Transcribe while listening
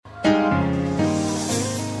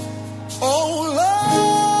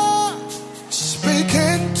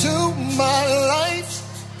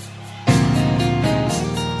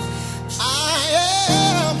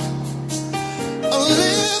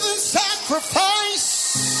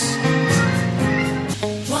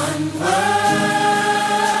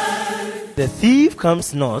The thief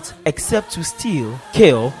comes not except to steal,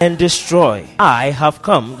 kill, and destroy. I have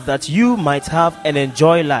come that you might have and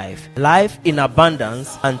enjoy life, life in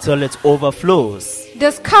abundance until it overflows.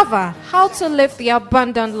 Discover how to live the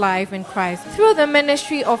abundant life in Christ through the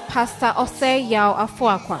ministry of Pastor Osei Yao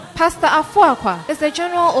Afuakwa. Pastor Afuakwa is the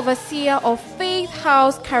General Overseer of Faith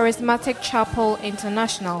House Charismatic Chapel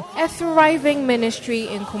International, a thriving ministry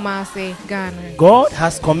in Kumasi, Ghana. God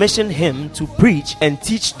has commissioned him to preach and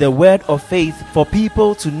teach the word of faith for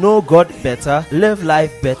people to know God better, live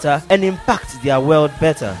life better, and impact their world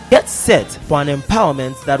better. Get set for an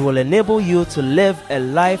empowerment that will enable you to live a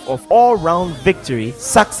life of all-round victory,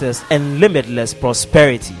 success, and limitless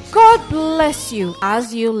prosperity. God bless you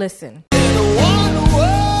as you listen. One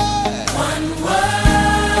word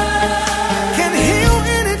can heal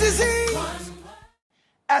any disease.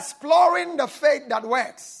 Exploring the faith that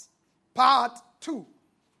works. Part 2.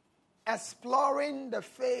 Exploring the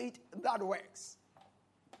faith that works.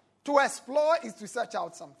 To explore is to search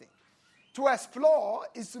out something. To explore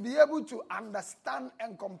is to be able to understand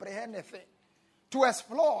and comprehend a thing. To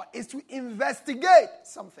explore is to investigate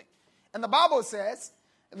something. And the Bible says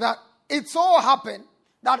that it so happened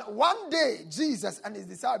that one day Jesus and his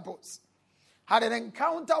disciples had an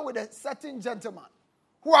encounter with a certain gentleman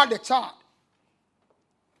who had a child.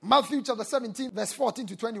 Matthew chapter 17, verse 14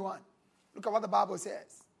 to 21. Look at what the Bible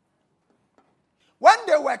says. When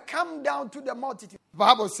they were come down to the multitude, the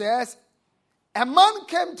Bible says, a man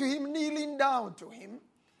came to him, kneeling down to him,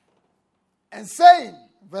 and saying,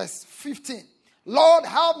 verse 15, Lord,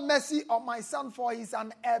 have mercy on my son, for he is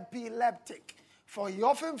an epileptic. For he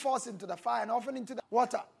often falls into the fire and often into the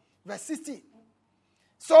water. Verse 16.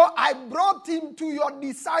 So I brought him to your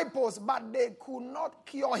disciples, but they could not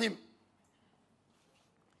cure him.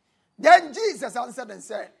 Then Jesus answered and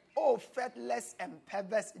said, O faithless and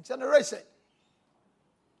perverse generation,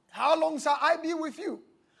 how long shall I be with you?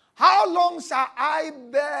 How long shall I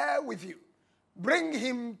bear with you? Bring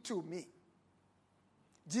him to me.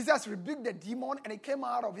 Jesus rebuked the demon and it came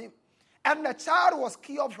out of him. And the child was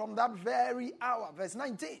cured from that very hour. Verse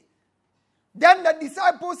 19. Then the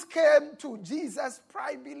disciples came to Jesus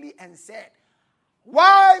privately and said,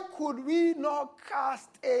 why could we not cast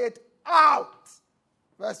it out?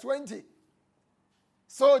 Verse 20.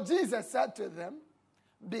 So Jesus said to them,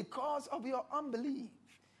 because of your unbelief.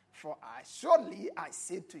 For surely I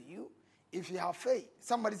say to you, if you have faith.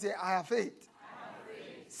 Somebody say, I have faith. I have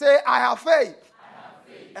faith. Say, I have faith.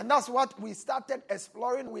 And that's what we started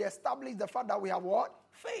exploring. We established the fact that we have what?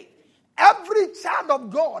 Faith. Every child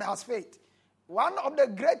of God has faith. One of the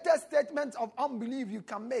greatest statements of unbelief you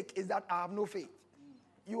can make is that I have no faith.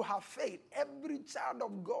 You have faith. Every child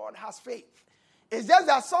of God has faith. It's just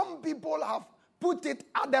that some people have put it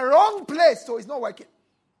at the wrong place, so it's not working.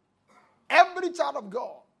 Every child of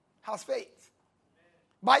God has faith.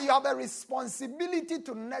 But you have a responsibility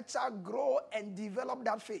to nurture, grow, and develop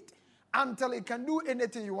that faith until it can do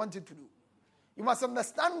anything you want it to do. You must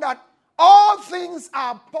understand that all things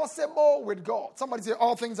are possible with God. Somebody say,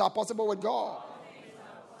 all things are possible with God.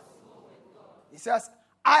 He says,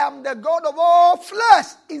 I am the God of all flesh.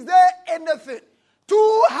 Is there anything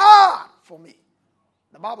too hard for me?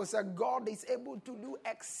 The Bible says God is able to do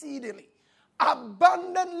exceedingly,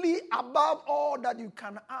 abundantly above all that you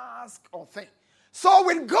can ask or think. So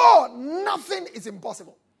with God, nothing is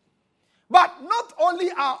impossible. But not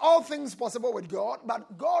only are all things possible with God,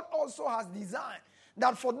 but God also has designed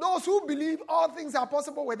that for those who believe, all things are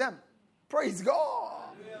possible with them. Praise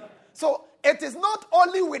God. Yeah. So it is not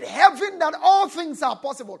only with heaven that all things are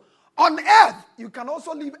possible. On earth, you can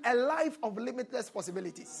also live a life of limitless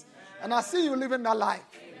possibilities. Amen. And I see you living that life.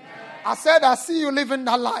 Amen. I said, I see you living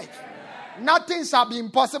that life. Amen. Nothing shall be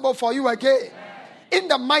impossible for you again. Amen. In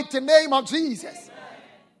the mighty name of Jesus.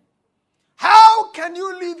 How can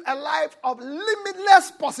you live a life of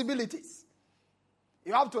limitless possibilities?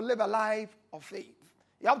 You have to live a life of faith.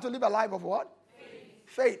 You have to live a life of what?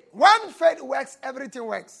 Faith. When faith works, everything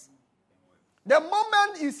works. The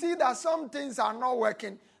moment you see that some things are not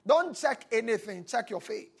working, don't check anything. Check your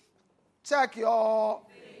faith. Check your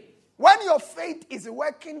faith. When your faith is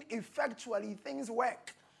working effectually, things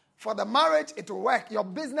work. For the marriage, it will work. Your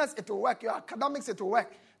business, it will work. Your academics, it will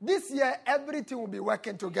work. This year, everything will be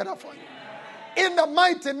working together for you. In the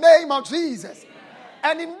mighty name of Jesus.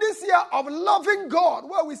 And in this year of loving God,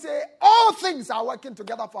 where we say all things are working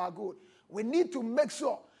together for our good, we need to make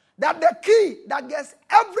sure that the key that gets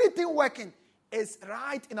everything working is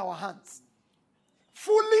right in our hands.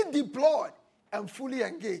 Fully deployed and fully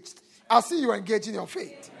engaged. I see you engaging your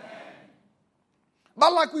faith.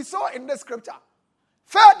 But like we saw in the scripture,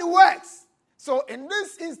 faith works. So in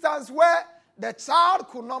this instance where the child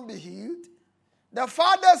could not be healed, The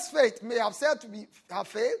Father's faith may have said to have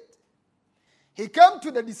failed. He came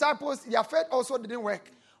to the disciples, their faith also didn't work.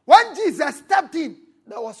 When Jesus stepped in,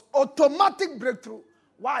 there was automatic breakthrough.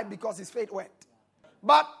 Why? Because his faith worked.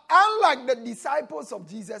 But unlike the disciples of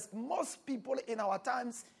Jesus, most people in our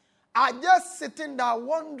times are just sitting there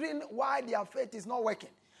wondering why their faith is not working.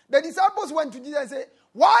 The disciples went to Jesus and said,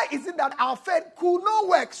 why is it that our faith could not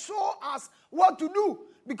work? Show us what to do.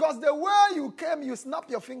 Because the way you came, you snapped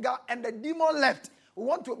your finger and the demon left. We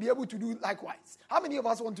want to be able to do likewise. How many of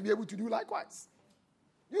us want to be able to do likewise?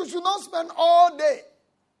 You should not spend all day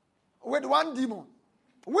with one demon.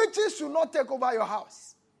 Witches should not take over your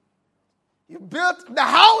house. You built the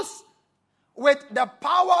house with the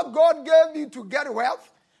power God gave you to get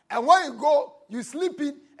wealth. And when you go, you sleep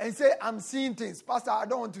in and say, I'm seeing things. Pastor, I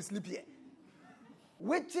don't want to sleep here.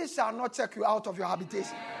 Witches shall not check you out of your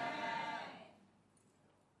habitation.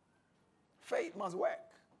 Faith must work.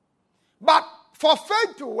 But for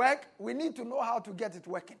faith to work, we need to know how to get it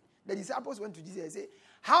working. The disciples went to Jesus and said,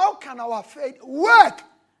 how can our faith work?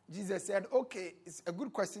 Jesus said, okay, it's a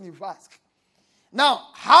good question you've asked. Now,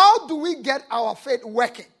 how do we get our faith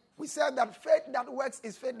working? We said that faith that works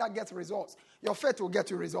is faith that gets results. Your faith will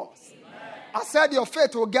get you results. Amen. I said your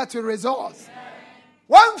faith will get you results. Amen.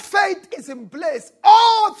 When faith is in place,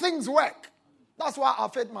 all things work. That's why our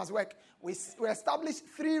faith must work. We established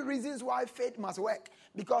 3 reasons why faith must work.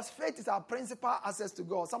 Because faith is our principal access to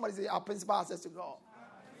God. Somebody say our principal access to God.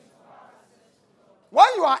 When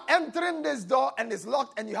you are entering this door and it's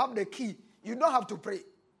locked and you have the key, you don't have to pray.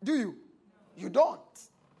 Do you? You don't.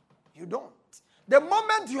 You don't. The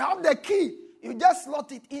moment you have the key, you just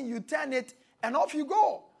slot it in, you turn it, and off you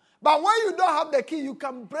go. But when you don't have the key, you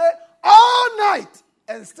can pray all night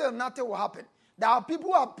and still nothing will happen. There are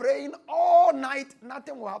people who are praying all night,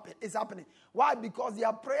 nothing will happen. It's happening. Why? Because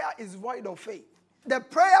their prayer is void of faith. The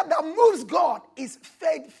prayer that moves God is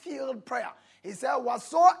faith-filled prayer. He said,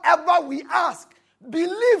 whatsoever we ask,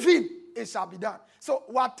 believing, it shall be done. So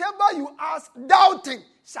whatever you ask, doubting,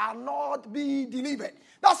 shall not be delivered.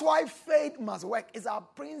 That's why faith must work. It's our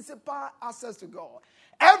principal access to God.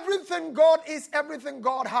 Everything God is, everything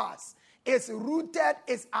God has, is rooted,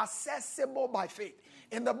 is accessible by faith.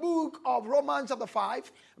 In the book of Romans chapter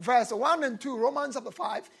 5, verse 1 and 2, Romans chapter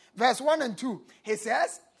 5, verse 1 and 2, he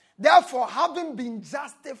says, therefore, having been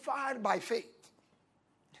justified by faith,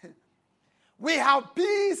 we have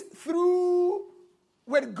peace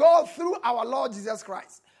with God through our Lord Jesus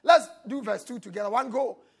Christ. Let's do verse 2 together. One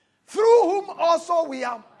go. Through whom also we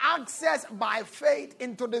have access by faith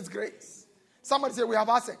into this grace. Somebody say we have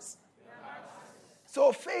access.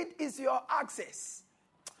 So faith is your access.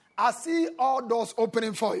 I see all doors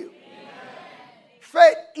opening for you. Amen.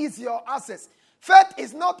 Faith is your access. Faith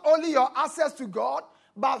is not only your access to God,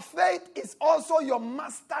 but faith is also your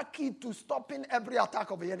master key to stopping every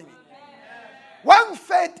attack of the enemy. Amen. When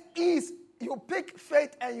faith is, you pick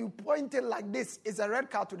faith and you point it like this, it's a red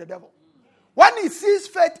card to the devil. When he sees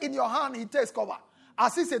faith in your hand, he takes cover. I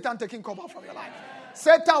see Satan taking cover from your life.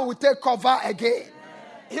 Satan will take cover again.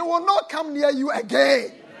 He will not come near you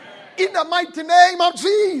again. In the mighty name of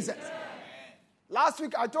Jesus. Last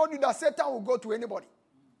week I told you that Satan will go to anybody.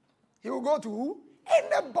 He will go to who?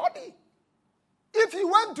 Anybody. If he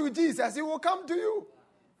went to Jesus, he will come to you.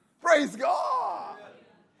 Praise God.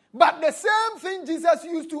 But the same thing Jesus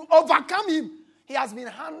used to overcome him, he has been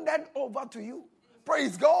handed over to you.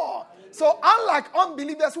 Praise God. So unlike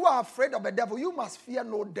unbelievers who are afraid of the devil, you must fear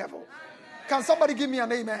no devil. Can somebody give me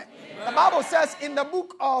an amen? The Bible says in the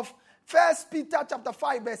book of 1 Peter chapter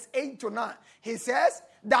 5 verse 8 to 9, he says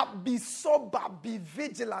that be sober, be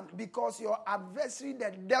vigilant, because your adversary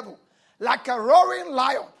the devil, like a roaring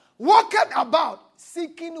lion, walketh about,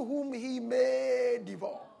 seeking whom he may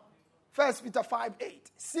devour. 1 Peter 5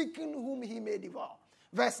 8, seeking whom he may devour.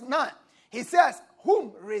 Verse 9, he says,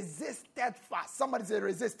 whom resisted fast. Somebody say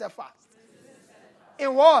resisted fast.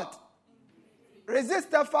 In what?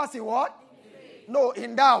 Resisted fast in what? No,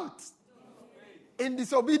 in doubt. In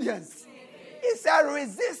disobedience. He said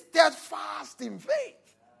resisted fast in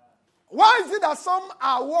faith. Why is it that some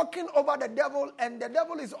are walking over the devil and the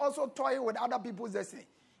devil is also toying with other people's destiny?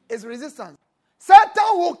 It's resistance.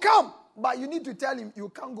 Satan will come, but you need to tell him you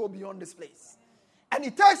can't go beyond this place. And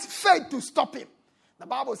it takes faith to stop him. The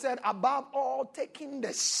Bible said, above all, taking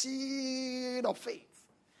the shield of faith,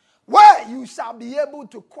 where you shall be able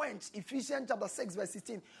to quench, Ephesians chapter 6 verse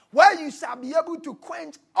 16, where you shall be able to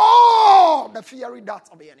quench all the fiery darts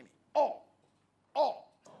of the enemy. All.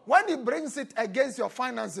 When he brings it against your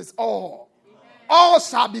finances, all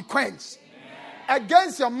shall be quenched. Amen.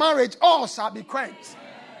 Against your marriage, all shall be quenched.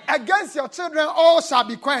 Amen. Against your children, all shall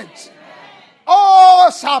be quenched. Amen.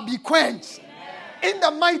 All shall be quenched. Amen. In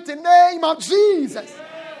the mighty name of Jesus.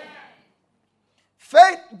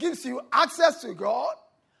 Faith gives you access to God.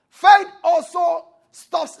 Faith also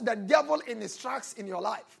stops the devil in his tracks in your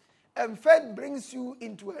life. And faith brings you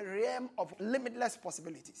into a realm of limitless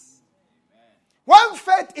possibilities. When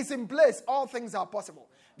faith is in place, all things are possible.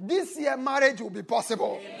 This year, marriage will be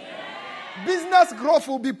possible. Amen. Business growth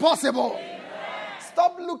will be possible. Amen.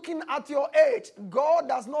 Stop looking at your age. God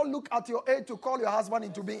does not look at your age to call your husband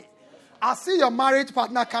into being. I see your marriage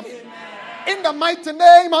partner coming. Amen. In the mighty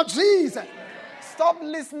name of Jesus. Amen. Stop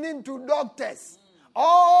listening to doctors.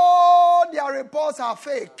 All their reports are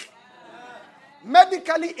fake.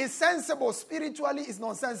 Medically is sensible. Spiritually is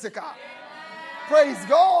nonsensical. Praise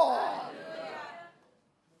God.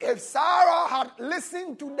 If Sarah had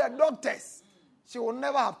listened to the doctors, she would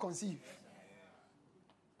never have conceived.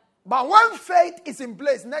 But when faith is in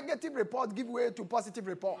place, negative reports give way to positive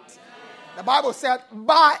reports. The Bible said,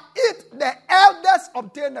 by it the elders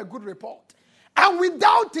obtain a good report. And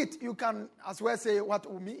without it, you can as well say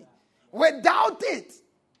what will mean. Without it,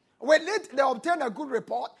 with it they obtain a good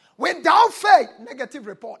report. Without faith, negative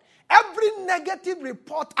report. Every negative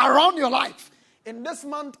report around your life in this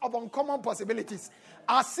month of uncommon possibilities,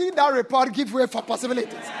 I see that report give way for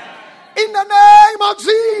possibilities. In the name of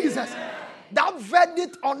Jesus, that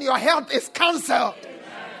verdict on your health is cancelled.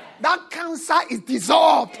 That cancer is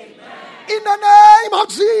dissolved. In the name of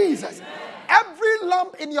Jesus, every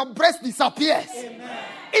lump in your breast disappears.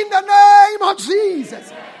 In the name of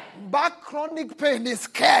Jesus, back chronic pain is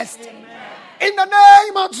cursed. In the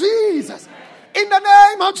name of Jesus. In the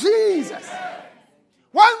name of Jesus.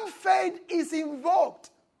 When faith is invoked,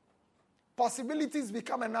 possibilities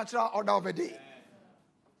become a natural order of the day.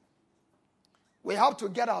 We have to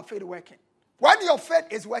get our faith working. When your faith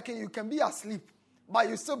is working, you can be asleep, but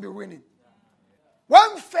you still be winning.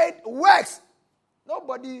 When faith works,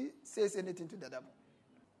 nobody says anything to the devil.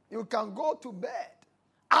 You can go to bed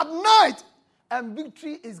at night and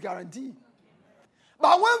victory is guaranteed.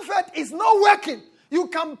 But when faith is not working, you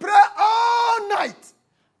can pray all night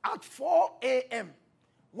at 4 a.m.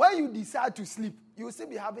 When you decide to sleep, you will still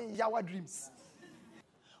be having yawa dreams.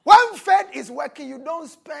 When faith is working, you don't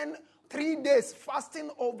spend 3 days fasting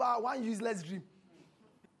over one useless dream.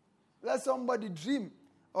 Let somebody dream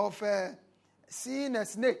of seeing a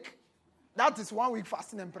snake. That is 1 week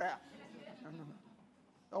fasting and prayer. No.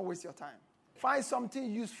 Don't waste your time. Find something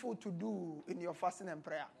useful to do in your fasting and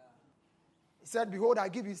prayer. He said, behold, I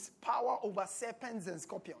give you power over serpents and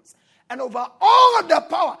scorpions. And over all the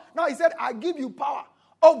power. Now he said, I give you power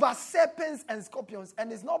over serpents and scorpions.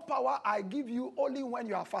 And it's not power I give you only when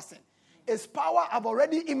you are fasting. It's power I've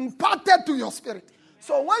already imparted to your spirit.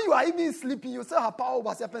 So when you are even sleeping, you still have power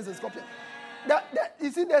over serpents and scorpions.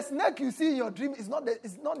 You see, the snake you see in your dream is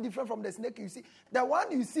not different from the snake you see. The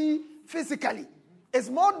one you see physically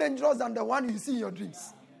is more dangerous than the one you see in your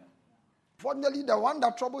dreams. Fortunately, the one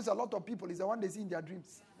that troubles a lot of people is the one they see in their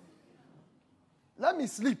dreams. Let me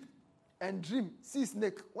sleep and dream, see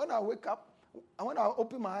snake. When I wake up, and when I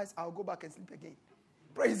open my eyes, I'll go back and sleep again.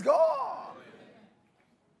 Praise God.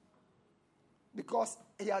 Because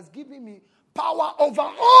he has given me power over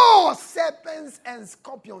all serpents and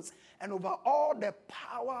scorpions and over all the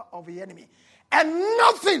power of the enemy. And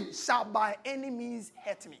nothing shall by any means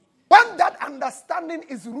hurt me. When that understanding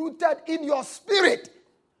is rooted in your spirit,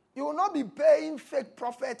 you will not be paying fake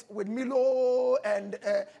prophet with Milo and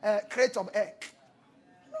crate of egg.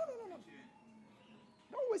 No.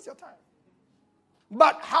 Don't waste your time.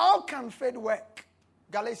 But how can faith work?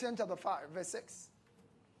 Galatians chapter 5, verse 6.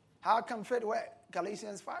 How can faith work?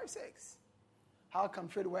 Galatians 5, 6. How can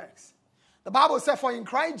faith work? The Bible says, for in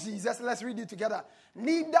Christ Jesus, let's read it together,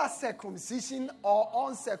 neither circumcision or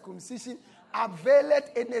uncircumcision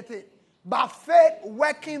availeth anything, but faith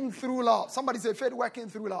working through love. Somebody say faith working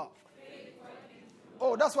through love.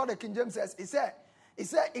 Oh, that's what the King James says. He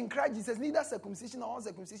said in Christ Jesus, neither circumcision or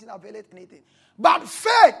uncircumcision availeth anything, but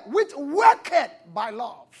faith which worketh by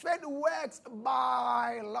love. Faith works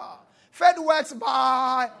by love. Faith works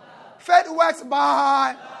by love. Faith works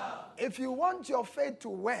by love. If you want your faith to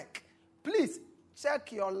work, please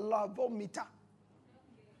check your love-o-meter.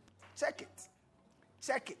 Check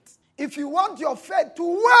it. If you want your faith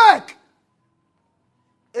to work,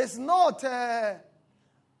 it's not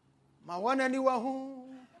my one anywhere who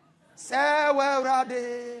say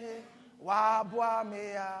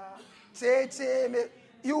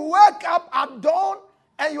you wake up at dawn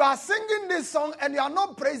and you are singing this song and you are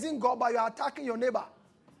not praising God, but you are attacking your neighbor.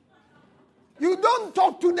 You don't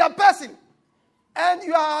talk to the person and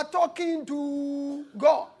you are talking to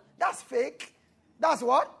God. That's fake. That's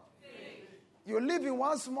what? Fake. You live in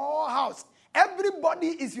one small house. Everybody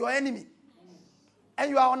is your enemy. and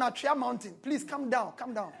you are on a Tria mountain, please come down.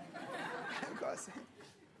 Because,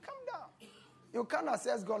 come down. You can't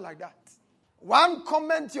assess God like that. One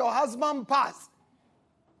comment your husband passed,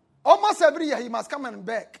 almost every year he must come and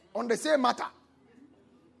beg on the same matter.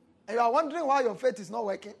 And you are wondering why your faith is not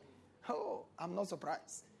working. Oh, I'm not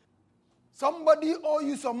surprised. Somebody owe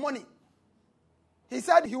you some money. He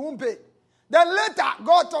said he won't pay. Then later,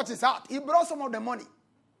 God touched his heart. He brought some of the money.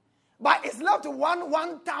 But it's left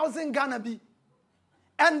 1,000 Ghana B.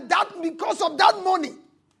 And that, because of that money,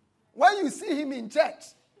 when you see him in church,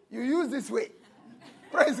 you use this way.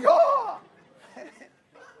 Praise God.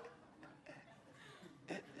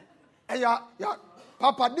 And your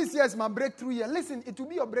Papa, this year is my breakthrough year. Listen, it will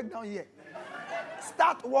be your breakdown year.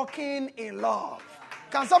 Start walking in love.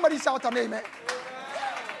 Can somebody shout an amen?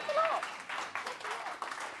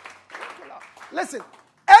 Listen,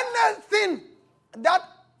 anything that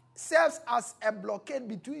serves as a blockade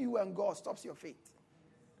between you and God stops your faith.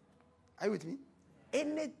 Are you with me?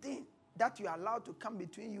 Anything that you allow to come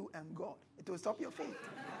between you and God, it will stop your faith.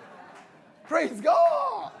 Praise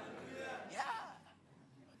God. Yeah.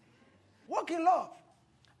 Walk in love.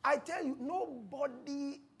 I tell you,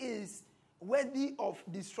 nobody is worthy of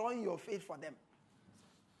destroying your faith for them.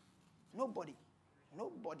 Nobody.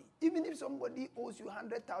 Even if somebody owes you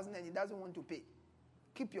 100,000 and he doesn't want to pay,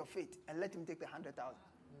 keep your faith and let him take the 100,000.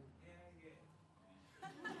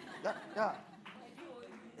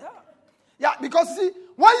 Yeah, because see,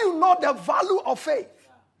 when you know the value of faith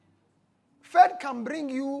can bring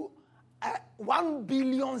you 1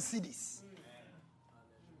 billion cedis.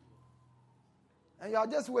 And you are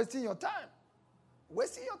just wasting your time,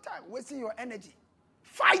 wasting your energy,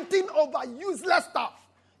 fighting over useless stuff.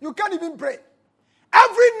 You can't even pray.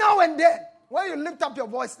 Every now and then, when you lift up your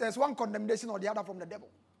voice, there's one condemnation or the other from the devil.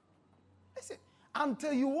 Listen,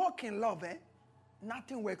 until you walk in love,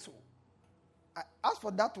 nothing works well. As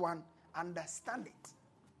for that one, understand it.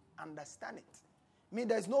 Me,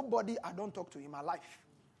 there's nobody I don't talk to in my life.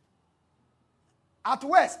 At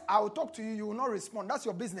worst, I will talk to you, you will not respond. That's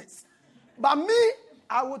your business. But me,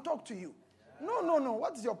 I will talk to you. No.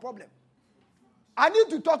 What is your problem? I need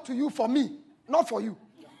to talk to you for me, not for you.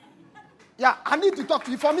 Yeah, I need to talk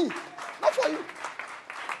to you for me, not for you.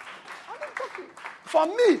 I need to talk to you.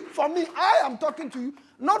 For me, I am talking to you,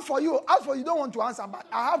 not for you. As for you, don't want to answer, but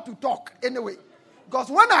I have to talk anyway. Because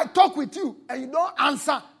when I talk with you and you don't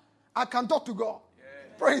answer, I can talk to God.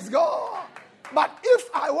 Yeah. Praise God. But if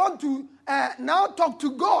I want to now talk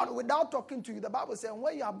to God without talking to you, the Bible says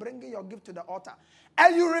when you are bringing your gift to the altar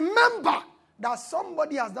and you remember that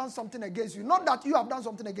somebody has done something against you, not that you have done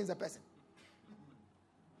something against a person.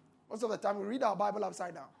 Most of the time we read our Bible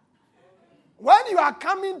upside down. When you are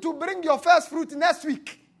coming to bring your first fruit next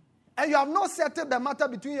week and you have not settled the matter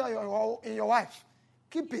between you and your wife,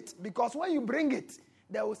 keep it, because when you bring it,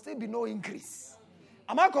 there will still be no increase.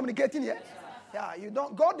 Am I communicating here? Yeah, you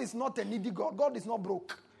don't. God is not a needy God. God is not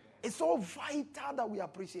broke. It's so vital that we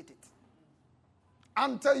appreciate it.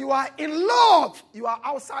 Until you are in love, you are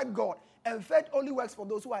outside God. And faith only works for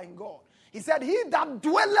those who are in God. He said, he that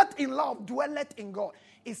dwelleth in love, dwelleth in God.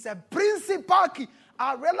 It's a principal key.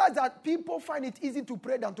 I realize that people find it easy to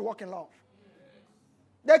pray than to walk in love.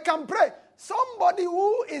 They can pray. Somebody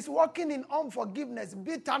who is walking in unforgiveness,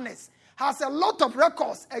 bitterness, has a lot of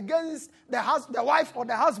records against the wife or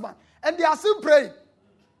the husband, and they are still praying.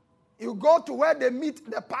 You go to where they meet,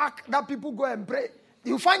 the park that people go and pray.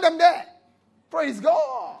 You find them there. Praise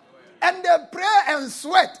God. And they pray and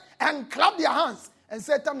sweat and clap their hands, and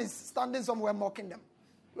Satan is standing somewhere mocking them.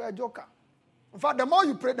 You are a joker. In fact, the more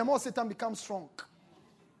you pray, the more Satan becomes strong.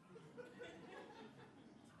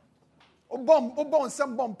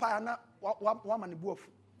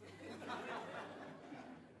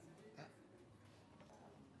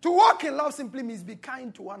 To walk in love simply means be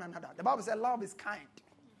kind to one another. The Bible says love is kind.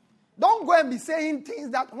 Don't go and be saying things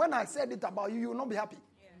that when I said it about you, you will not be happy.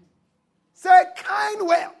 Yeah. Say kind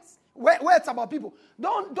words about people.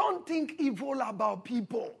 Don't think evil about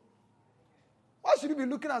people. Why should you be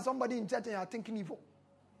looking at somebody in church and you are thinking evil?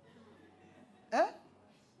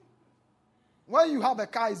 When you have a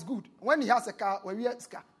car, it's good. When he has a car, when we have a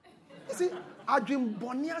car. You see, I dream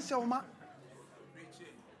Bonia Shelma.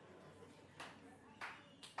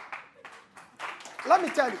 Let me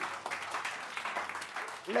tell you.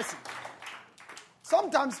 Listen.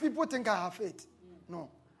 Sometimes people think I have faith. No.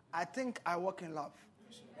 I think I walk in love.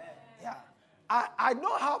 Yeah. I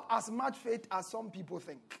don't have as much faith as some people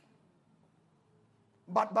think.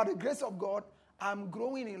 But by the grace of God, I'm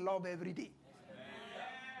growing in love every day.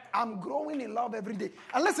 I'm growing in love every day.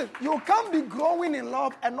 And listen, you can't be growing in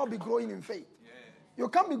love and not be growing in faith. You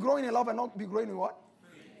can't be growing in love and not be growing in what?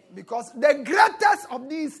 Because the greatest of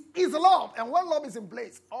these is love. And when love is in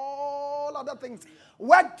place, all other things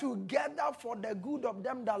work together for the good of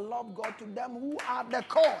them that love God, to them who are the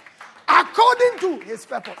called according to his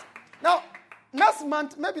purpose. Now, next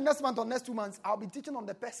month or next 2 months, I'll be teaching on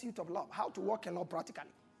the pursuit of love, how to walk in love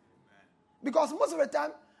practically. Because most of the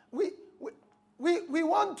time, we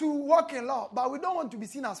want to walk in love, but we don't want to be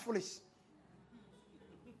seen as foolish.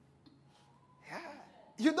 Yeah.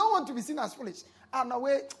 You don't want to be seen as foolish. And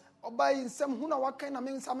away, by some who know what kind of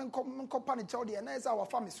means some company child, and that's our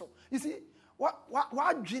family. So you see,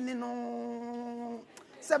 what dreaming on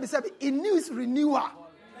in news renewal.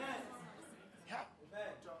 Yeah.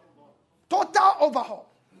 Total overhaul.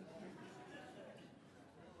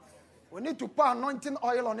 We need to pour anointing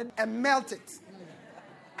oil on it and melt it.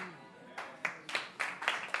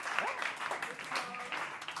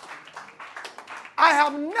 I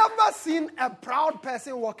have never seen a proud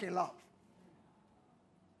person walk in love.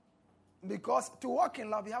 Because to walk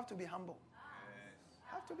in love, you have to be humble. You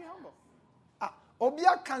have to be humble.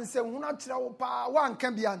 Obia can say, one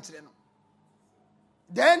can be answered.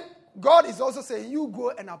 Then God is also saying, you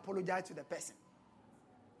go and apologize to the person.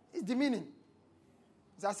 It's the meaning.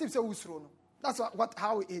 It's as if say usrono. That's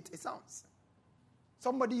how it sounds.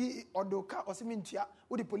 Somebody or doka or mintia,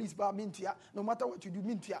 or the police bar mintia, no matter what you do,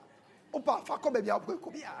 mintia. Opa, fako baby, how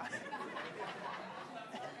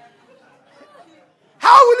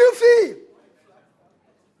will you feel?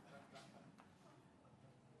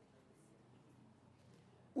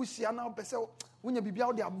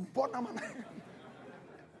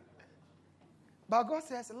 But God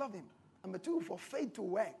says, love him. Number two, for faith to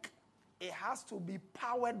work, it has to be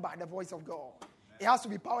powered by the voice of God. It has to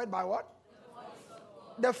be powered by what?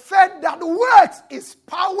 The faith that works is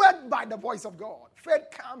powered by the voice of God. Faith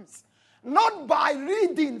comes not by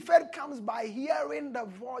reading. Faith comes by hearing the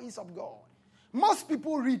voice of God. Most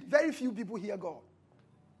people read. Very few people hear God.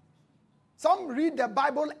 Some read the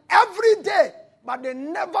Bible every day, but they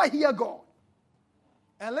never hear God.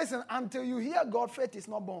 And listen, until you hear God, faith is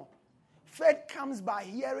not born. Faith comes by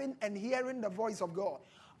hearing and hearing the voice of God.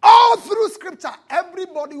 All through Scripture,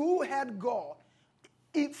 everybody who heard God,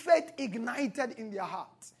 faith ignited in their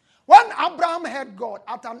hearts. When Abraham heard God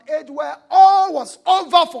at an age where all was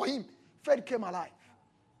over for him, faith came alive.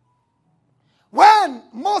 When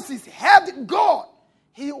Moses heard God,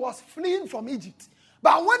 he was fleeing from Egypt.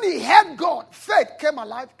 But when he heard God, faith came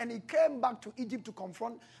alive and he came back to Egypt to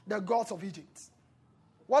confront the gods of Egypt.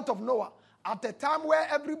 What of Noah? At a time where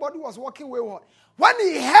everybody was walking wayward. When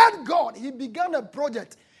he heard God, he began a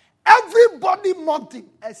project. Everybody mocked him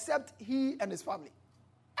except he and his family.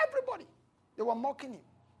 Everybody. They were mocking him.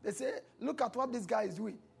 They say, look at what this guy is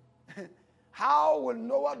doing. How will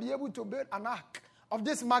Noah be able to build an ark of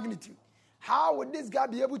this magnitude? How would this guy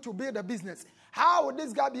be able to build a business? How would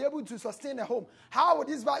this guy be able to sustain a home? How would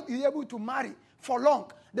this guy be able to marry for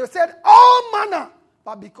long? They said all manner.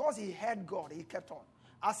 But because he heard God, he kept on.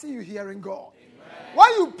 I see you hearing God. Amen.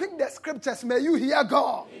 When you pick the scriptures, may you hear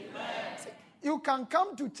God. See, you can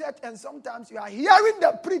come to church and sometimes you are hearing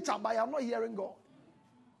the preacher, but you are not hearing God.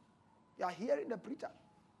 You are hearing the preacher.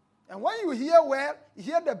 And when you hear well, you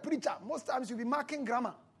hear the preacher, most times you'll be marking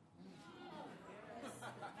grammar.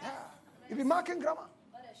 Yeah, you'll be marking grammar.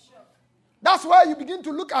 That's why you begin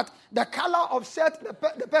to look at the color of shirt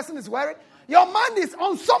the person is wearing. Your mind is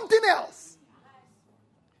on something else.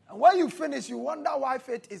 And when you finish, you wonder why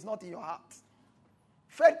faith is not in your heart.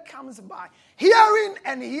 Faith comes by hearing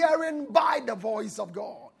and hearing by the voice of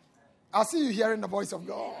God. I see you hearing the voice of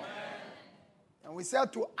God. Amen. And we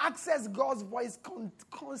said to access God's voice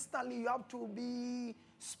constantly, you have to be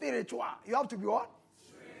spiritual. You have to be what?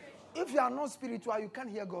 Spiritual. If you are not spiritual, you can't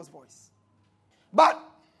hear God's voice. But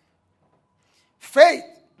faith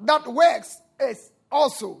that works is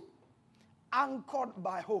also anchored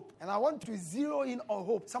by hope. And I want to zero in on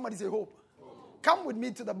hope. Somebody say hope. Come with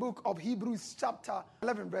me to the book of Hebrews chapter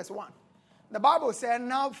 11 verse 1. The Bible says,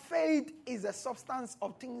 now faith is the substance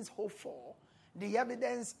of things hoped for, the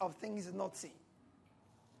evidence of things not seen.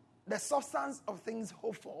 The substance of things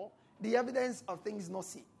hoped for, the evidence of things not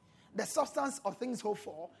seen. The substance of things hoped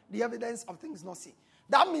for, the evidence of things not seen.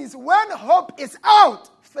 That means when hope is out,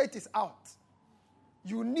 faith is out.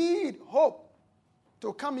 You need hope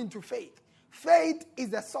to come into faith. Faith is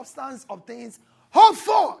the substance of things hoped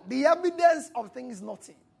for, the evidence of things not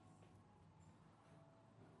seen.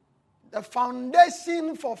 The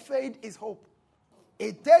foundation for faith is hope.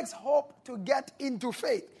 It takes hope to get into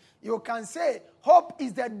faith. You can say hope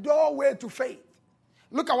is the doorway to faith.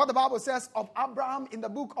 Look at what the Bible says of Abraham in the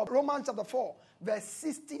book of Romans chapter 4, verse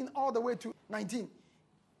 16 all the way to 19.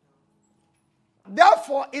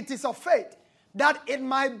 Therefore, it is of faith that it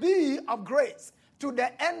might be of grace, to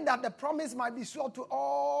the end that the promise might be sure to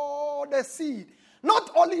all the seed.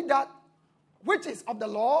 Not only that which is of the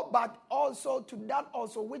law, but also to that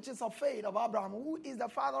also which is of faith of Abraham, who is the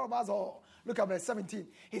father of us all. Look at verse 17.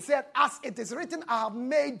 He said, as it is written, I have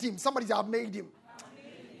made him. Somebody say, I have made him.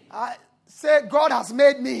 Say, God has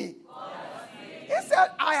made me. He said,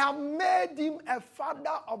 I have made him a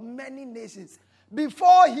father of many nations.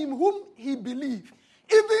 Before him whom he believed,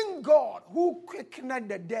 even God who quickened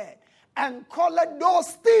the dead and called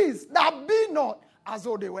those things that be not as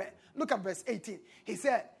though they were. Look at verse 18. He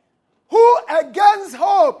said, who against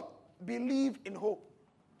hope believe in hope,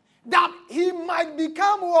 that he might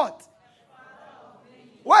become what?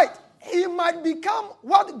 Wait, he might become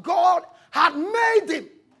what God had made him.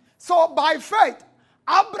 So by faith,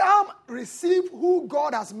 Abraham received who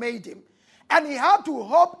God has made him, and he had to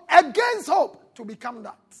hope against hope to become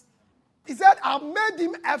that. He said, I made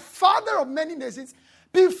him a father of many nations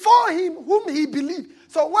before him whom he believed.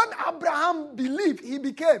 So when Abraham believed, he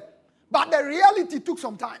became. But the reality took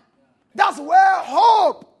some time. That's where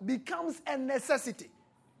hope becomes a necessity.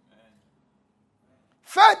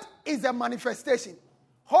 Faith is a manifestation.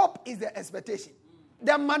 Hope is the expectation.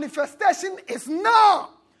 The manifestation is now.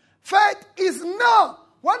 Faith is now.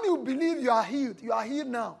 When you believe you are healed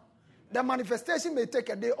now. The manifestation may take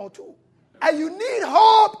a day or two. And you need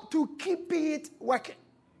hope to keep it working.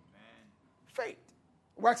 Faith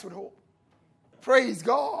works with hope. Praise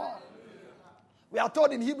God. We are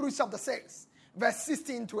told in Hebrews chapter 6, verse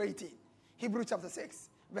 16 to 18. Hebrews chapter 6,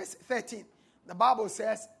 verse 13. The Bible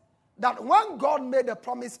says that when God made a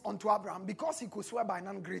promise unto Abraham, because he could swear by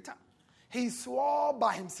none greater, he swore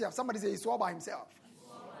by himself. Somebody say he swore by himself.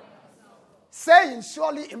 Saying,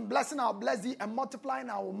 surely in blessing I will bless thee, and multiplying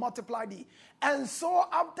I will multiply thee. And so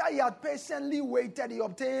after he had patiently waited, he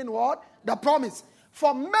obtained what? The promise.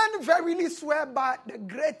 For men verily swear by the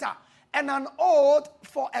greater, and an oath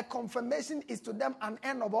for a confirmation is to them an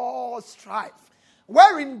end of all strife.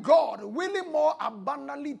 Wherein God, willing more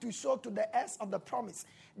abundantly to show to the heirs of the promise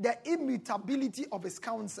the immutability of his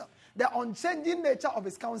counsel, the unchanging nature of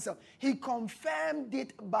his counsel, he confirmed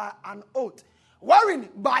it by an oath. Wherein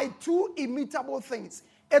by two immutable things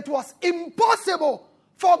it was impossible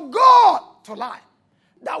for God to lie,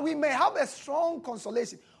 that we may have a strong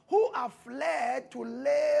consolation, who are fled to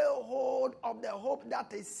lay hold of the hope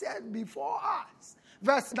that is set before us.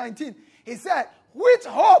 Verse 19, he said, which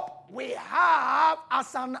hope we have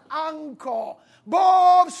as an anchor,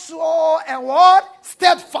 both sure and what?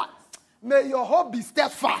 Steadfast. May your hope be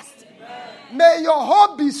steadfast. Amen. May your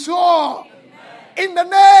hope be sure. Amen. In the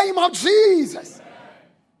name of Jesus. Amen.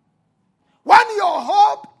 When your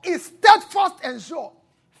hope is steadfast and sure,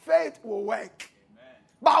 faith will work. Amen.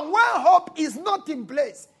 But when hope is not in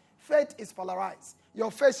place, faith is polarized.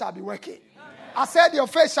 Your faith shall be working. Amen. I said your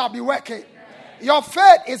faith shall be working. Amen. Your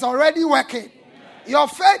faith is already working. Amen. Your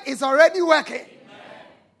faith is already working. Amen.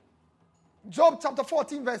 Job chapter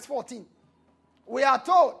 14 verse 14. We are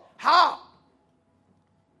told how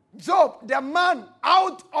Job, the man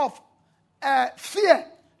out of fear,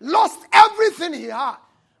 lost everything he had.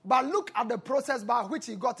 But look at the process by which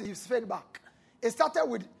he got his faith back. It started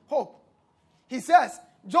with hope. He says,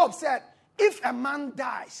 Job said, if a man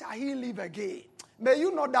die, shall he live again? May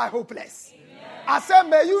you not die hopeless. Amen. I said,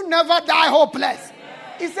 may you never die hopeless.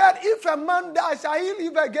 Amen. He said, if a man die, shall he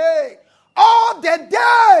live again? All the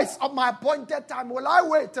days of my appointed time will I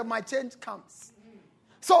wait till my change comes.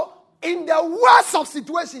 So, in the worst of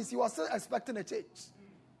situations, he was still expecting a change.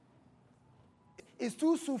 It's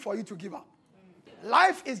too soon for you to give up.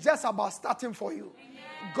 Life is just about starting for you.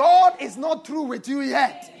 God is not through with you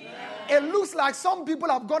yet. It looks like some people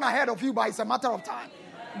have gone ahead of you, but it's a matter of time.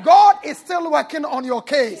 God is still working on your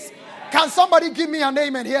case. Can somebody give me an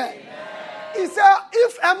amen here? He said,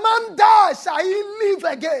 if a man dies, shall he live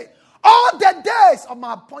again? All the days of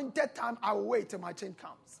my appointed time, I will wait till my change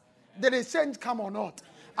comes. Did his change come or not?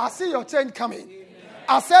 I see your change coming.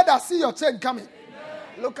 I said, I see your change coming.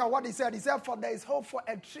 Look at what he said. He said, for there is hope for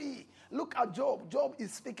a tree. Look at Job. Job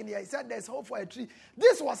is speaking here. He said, there's hope for a tree.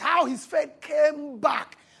 This was how his faith came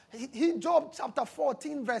back. Job chapter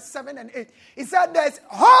 14, verse 7 and 8. He said, there's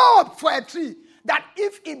hope for a tree, that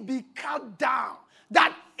if it be cut down,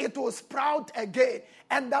 that it will sprout again,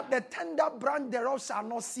 and that the tender branch thereof shall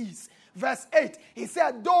not cease. Verse 8, he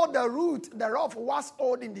said, though the root thereof was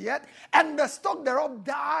old in the earth, and the stalk thereof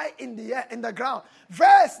die in the ground.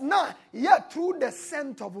 Verse 9, yet through the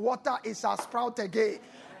scent of water it shall sprout again.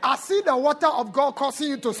 I see the water of God causing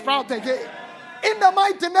you to sprout again. In the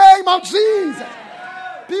mighty name of Jesus.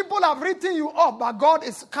 People have written you off, but God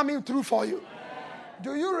is coming through for you.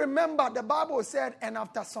 Do you remember the Bible said, and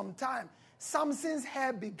after some time, Samson's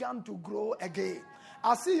hair began to grow again.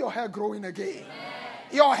 I see your hair growing again.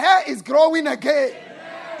 Your hair is growing again.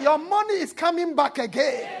 Your money is coming back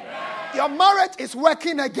again. Your marriage is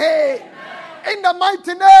working again. In the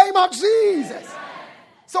mighty name of Jesus.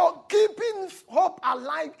 So keeping hope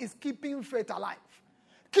alive is keeping faith alive.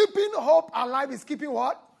 Keeping hope alive is keeping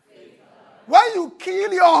what? When you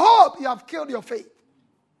kill your hope, you have killed your faith.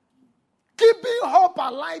 Keeping hope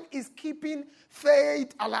alive is keeping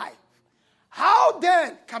faith alive. How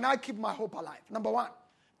then can I keep my hope alive? Number one,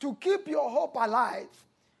 to keep your hope alive,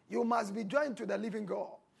 you must be joined to the living God.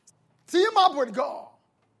 Team up with God.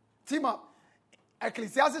 Team up.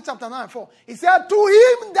 Ecclesiastes chapter 9:4. He said, to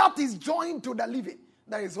him that is joined to the living,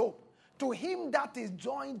 there is hope. To him that is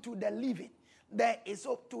joined to the living, there is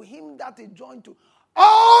hope. To him that is joined to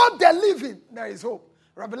all the living, there is hope.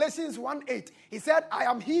 Revelations 1:8. He said, I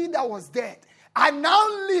am he that was dead. I now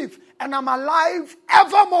live and I'm alive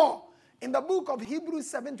evermore. In the book of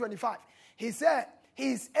Hebrews 7:25, he said,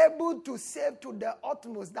 he is able to save to the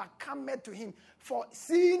utmost that cometh to him. For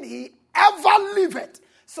seeing he ever liveth.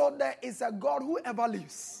 So there is a God who ever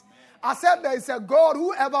lives. I said there is a God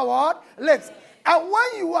who ever what? Lives. And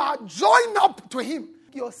when you are joined up to him,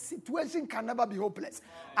 your situation can never be hopeless.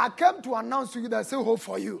 I came to announce to you there's still hope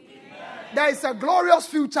for you. There is a glorious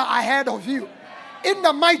future ahead of you. In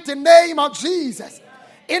the mighty name of Jesus.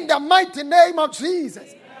 In the mighty name of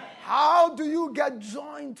Jesus. How do you get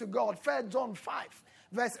joined to God? 1 John 5,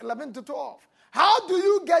 verse 11 to 12. How do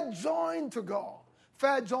you get joined to God?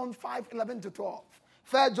 1 John 5, 11 to 12.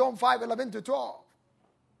 1 John 5, 11 to 12.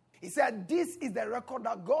 He said, this is the record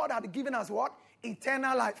that God had given us what?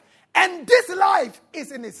 Eternal life. And this life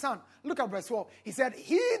is in his Son. Look at verse 12. He said,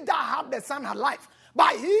 he that had the Son had life.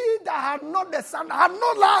 But he that had not the Son had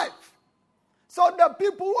no life. So the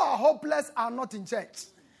people who are hopeless are not in church.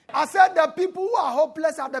 I said the people who are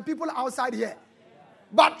hopeless are the people outside here.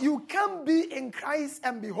 But you can't be in Christ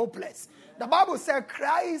and be hopeless. The Bible said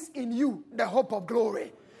Christ in you, the hope of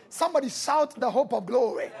glory. Somebody shout the hope of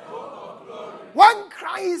glory. The hope of glory. When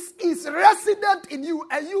Christ is resident in you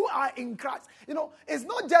and you are in Christ. You know, it's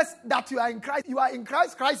not just that you are in Christ. You are in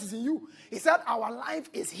Christ, Christ is in you. He said our life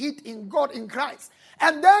is hid in God in Christ.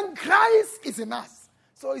 And then Christ is in us.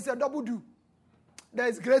 So it's a double do. There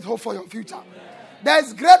is great hope for your future. Amen. There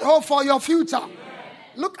is great hope for your future. Amen.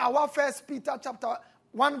 Look at what 1 Peter chapter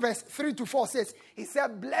 1 verse 3 to 4 says. He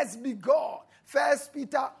said, blessed be God. 1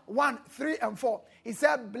 Peter 1, 3 and 4. He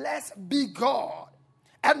said, blessed be God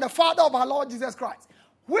and the Father of our Lord Jesus Christ,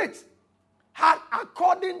 which had,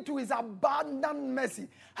 according to his abundant mercy,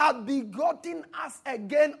 had begotten us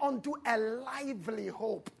again unto a lively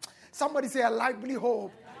hope. Somebody say a lively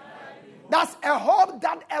hope. That's a hope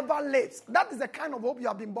that ever lives. That is the kind of hope you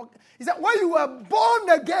have been born. He said, when you were born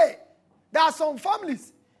again, there are some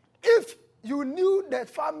families. If you knew the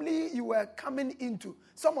family you were coming into,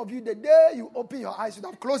 some of you, the day you open your eyes, you should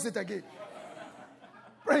have closed it again.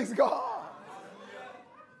 Praise God.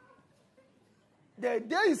 The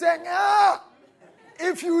day you say,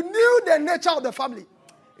 if you knew the nature of the family,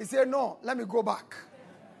 he said, no, let me go back.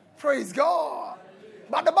 Praise God.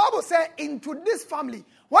 But the Bible says, into this family,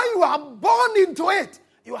 when you are born into it,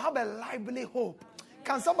 you have a lively hope.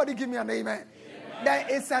 Can somebody give me an amen? There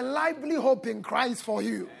is a lively hope in Christ for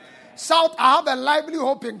you. Shout, I have a lively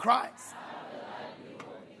hope in Christ.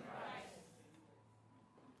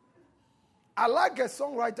 I like a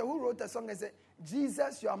songwriter who wrote a song and said,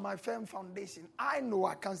 Jesus, you are my firm foundation. I know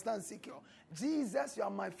I can stand secure. Jesus, you are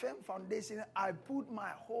my firm foundation. I put my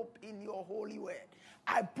hope in your holy word.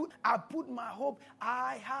 I put my hope.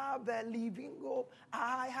 I have a living hope.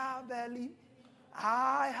 I have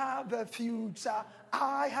a future.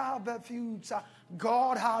 I have a future.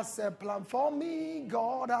 God has a plan for me.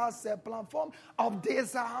 God has a plan for me. Of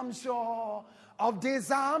this I'm sure. Of this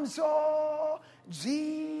I'm sure.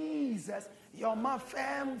 Jesus, you're my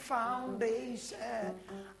firm foundation.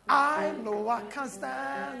 I know I can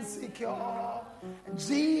stand secure.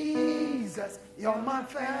 Jesus, you're my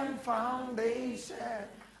firm foundation.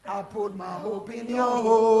 I put my hope in your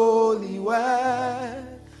holy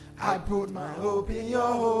word. I put my hope in your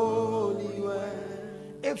holy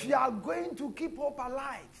word. If you are going to keep hope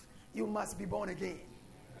alive, you must be born again.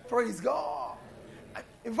 Praise God.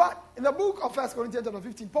 In fact, in the book of 1 Corinthians chapter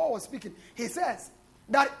 15, Paul was speaking. He says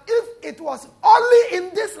that if it was only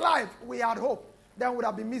in this life we had hope, then we would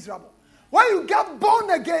have been miserable. When you get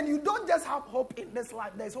born again, you don't just have hope in this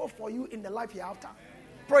life. There's hope for you in the life hereafter.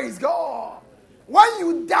 Praise God. When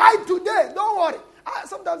you die today, don't worry.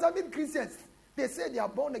 Sometimes I meet Christians. They say they are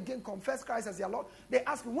born again, confess Christ as their Lord. They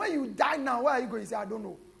ask me, when you die now, where are you going? You say, I don't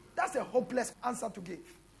know. That's a hopeless answer to give.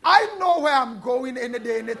 I know where I'm going any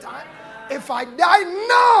day, any time. If I die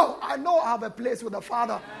now, I know I have a place with the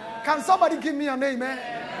Father. Can somebody give me an amen?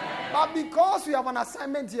 But because we have an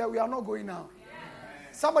assignment here, we are not going now.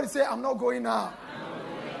 Somebody say, I'm not going now.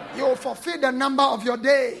 You will fulfill the number of your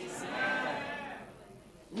days.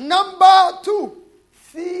 Number 2,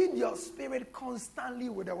 feed your spirit constantly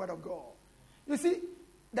with the word of God. You see,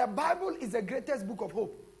 the Bible is the greatest book of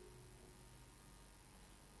hope.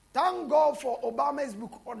 Thank God for Obama's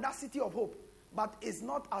book, Audacity of Hope. But it's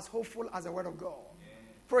not as hopeful as the word of God.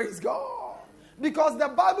 Praise God. Because the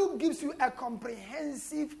Bible gives you a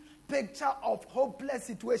comprehensive picture of hopeless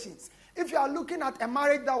situations. If you are looking at a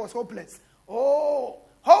marriage that was hopeless,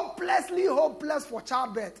 hopelessly hopeless for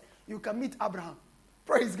childbirth, you can meet Abraham.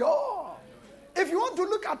 Praise God. If you want to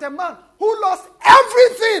look at a man who lost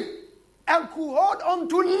everything and could hold on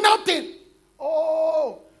to nothing,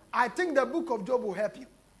 I think the book of Job will help you.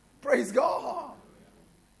 Praise God.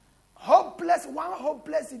 One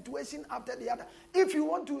hopeless situation after the other. If you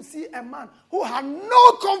want to see a man who had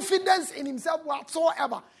no confidence in himself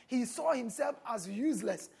whatsoever, he saw himself as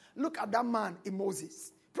useless. Look at that man in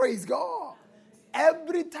Moses. Praise God.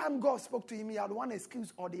 Every time God spoke to him, he had one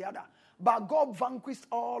excuse or the other. But God vanquished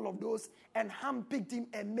all of those and handpicked him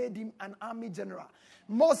and made him an army general.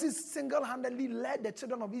 Moses single-handedly led the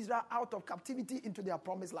children of Israel out of captivity into their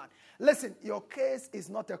promised land. Listen, your case is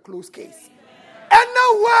not a closed case.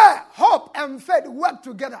 Anywhere hope and faith work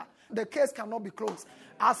together, the case cannot be closed.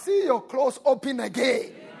 I see your close open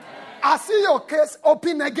again. I see your case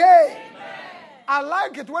open again. I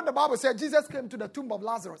like it when the Bible said Jesus came to the tomb of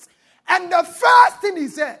Lazarus. And the first thing he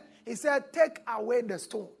said, take away the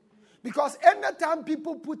stone. Because anytime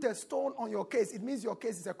people put a stone on your case, it means your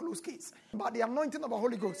case is a closed case. By the anointing of the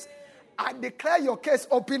Holy Ghost, I declare your case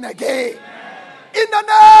open again. In the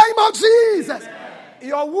name of Jesus.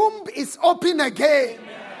 Your womb is open again.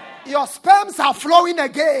 Your sperms are flowing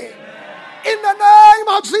again. In the name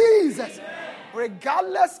of Jesus.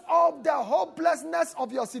 Regardless of the hopelessness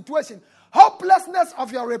of your situation, hopelessness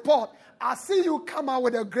of your report, I see you come out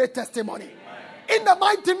with a great testimony. In the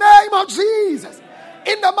mighty name of Jesus.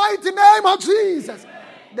 In the mighty name of Jesus.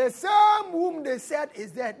 The same womb they said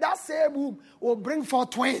is there. That same womb will bring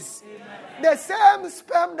forth twins. Amen. The same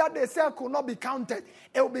sperm that they said could not be counted,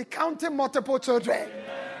 it will be counting multiple children.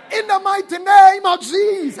 Amen. In the mighty name of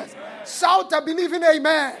Jesus. Amen. Shout a believing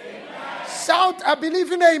amen. Amen. Shout a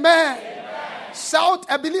believing amen. Amen. Shout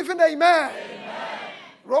a believing amen. Amen.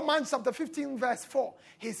 Romans chapter 15 verse 4.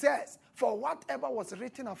 He says, for whatever was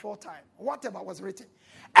written aforetime, whatever was written,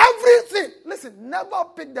 everything, listen, never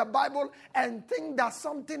pick the Bible and think that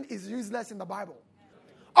something is useless in the Bible.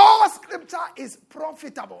 All scripture is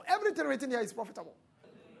profitable. Everything written here is profitable.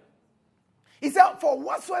 He said, for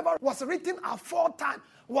whatsoever was written aforetime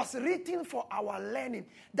was written for our learning,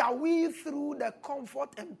 that we through the comfort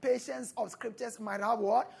and patience of scriptures might have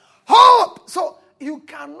what? Hope. So you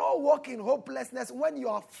cannot walk in hopelessness when you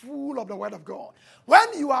are full of the word of God.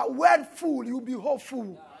 When you are word full, you'll be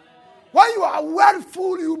hopeful. When you are word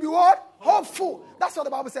full, you'll be what? Hopeful. That's what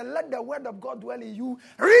the Bible said. Let the word of God dwell in you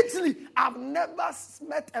richly. I've never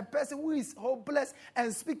met a person who is hopeless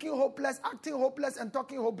and speaking hopeless, acting hopeless and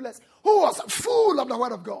talking hopeless, who was full of the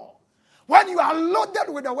word of God. When you are loaded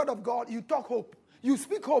with the word of God, you talk hope. You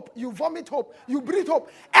speak hope. You vomit hope. You breathe hope.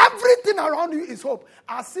 Everything around you is hope.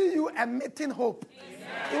 I see you emitting hope.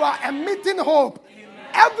 Amen. You are emitting hope. Amen.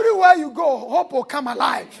 Everywhere you go, hope will come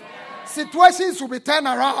alive. Amen. Situations will be turned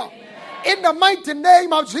around. Amen. In the mighty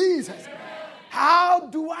name of Jesus. Amen. How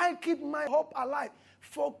do I keep my hope alive?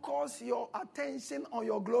 Focus your attention on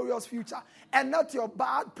your glorious future and not your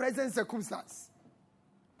bad present circumstance.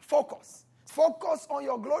 Focus. Focus on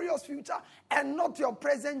your glorious future and not your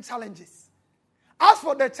present challenges. As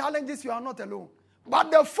for the challenges, you are not alone.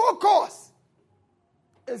 But the focus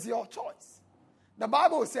is your choice. The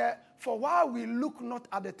Bible says, for while we look not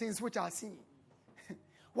at the things which are seen.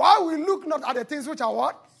 While we look not at the things which are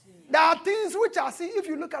what? There are things which are seen. If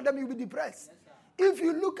you look at them, you'll be depressed. If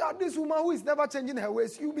you look at this woman who is never changing her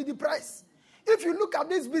ways, you'll be depressed. If you look at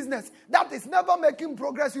this business that is never making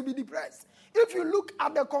progress, you'll be depressed. If you look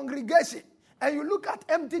at the congregation and you look at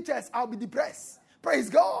empty chairs, I'll be depressed.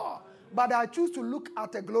 Praise God. But I choose to look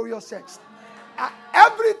at a glorious church.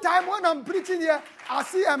 Every time when I'm preaching here, I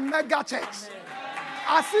see a mega church.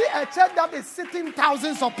 I see a church that is sitting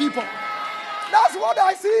thousands of people. That's what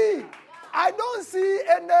I see. I don't see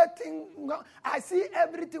anything. I see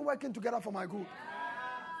everything working together for my good.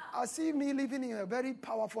 I see me living in a very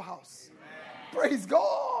powerful house. Praise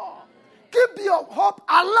God. Keep your hope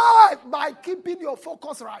alive by keeping your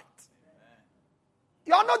focus right.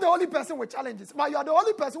 You are not the only person with challenges, but you are the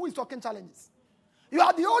only person who is talking challenges. You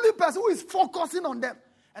are the only person who is focusing on them.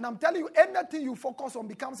 And I'm telling you, anything you focus on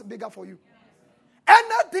becomes bigger for you.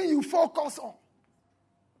 Anything you focus on.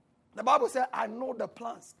 The Bible says, I know the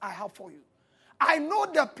plans I have for you. I know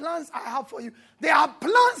the plans I have for you. They are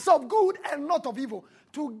plans of good and not of evil,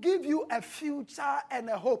 to give you a future and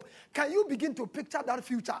a hope. Can you begin to picture that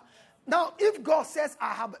future? Now, if God says, I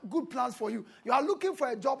have good plans for you, you are looking for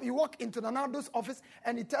a job, you walk into Ronaldo's office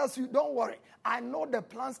and he tells you, don't worry, I know the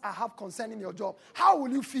plans I have concerning your job. How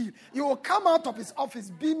will you feel? You will come out of his office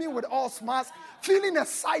beaming with all smiles, feeling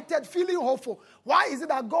excited, feeling hopeful. Why is it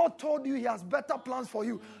that God told you he has better plans for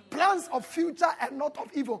you? Plans of future and not of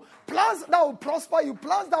evil. Plans that will prosper you,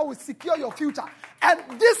 plans that will secure your future. And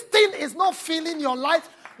this thing is not filling your life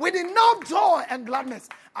with enough joy and gladness.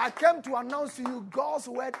 I came to announce to you, God's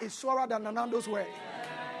word is surer than Nanando's word.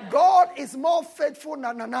 God is more faithful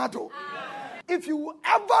than Nanando. If you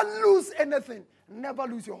ever lose anything, never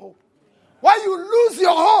lose your hope. When you lose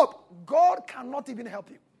your hope, God cannot even help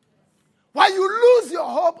you. When you lose your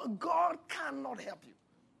hope, God cannot help you.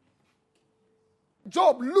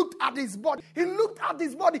 Job looked at his body. He looked at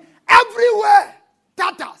his body everywhere.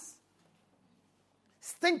 Tatters.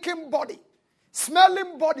 Stinking body.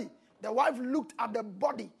 Smelling body. The wife looked at the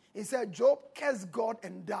body. He said, Job, curse God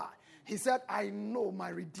and die. He said, I know my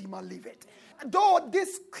Redeemer liveth. Though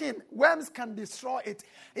this skin, worms can destroy it,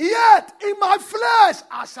 yet in my flesh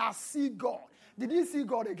I shall see God. Did he see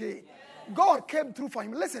God again? God came through for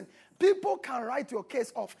him. Listen, people can write your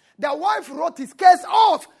case off. The wife wrote his case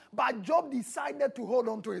off, but Job decided to hold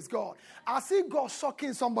on to his God. I see God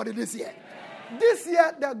shocking somebody this year. This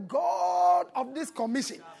year, the God of this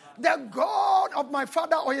commission, the God of my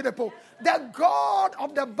father Oyedepo, the God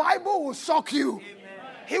of the Bible will shock you. Amen.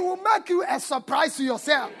 He will make you a surprise to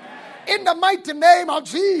yourself. Amen. In the mighty name of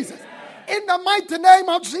Jesus. Amen. In the mighty name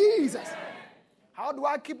of Jesus. Amen. How do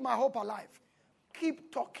I keep my hope alive?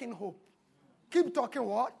 Keep talking hope. Keep talking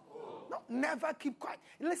what? No, never keep quiet.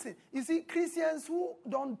 Listen, you see, Christians who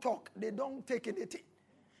don't talk, they don't take anything.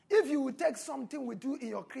 If you will take something with you in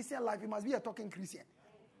your Christian life, you must be a talking Christian.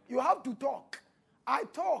 You have to talk. I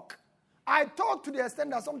talk. I talk to the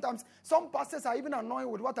extent that sometimes some pastors are even annoyed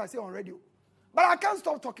with what I say on radio. But I can't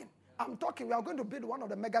stop talking. I'm talking. We are going to build one of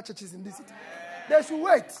the mega churches in this city. They should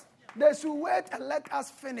wait. They should wait and let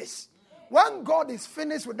us finish. When God is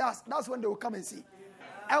finished with us, that's when they will come and see.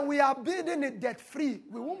 And we are building it debt-free.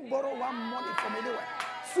 We won't borrow one money from anywhere.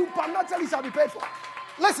 Supernaturally shall be paid for.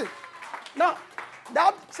 Listen. Now,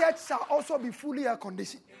 that church shall also be fully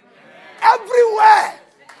air-conditioned. Everywhere.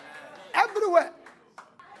 Everywhere.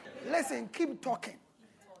 Listen, keep talking.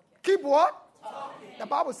 Keep what? Talking. The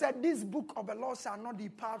Bible said, this book of the law shall not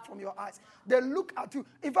depart from your eyes. They look at you.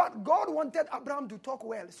 In fact, God wanted Abraham to talk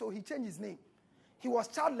well, so he changed his name. He was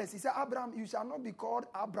childless. He said, Abraham, you shall not be called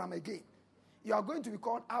Abraham again. You are going to be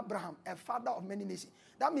called Abraham, a father of many nations.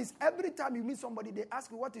 That means every time you meet somebody, they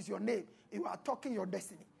ask you, what is your name? You are talking your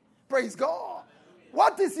destiny. Praise God.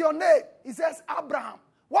 What is your name? He says, Abraham.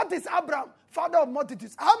 What is Abraham? Father of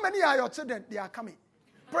multitudes. How many are your children? They are coming.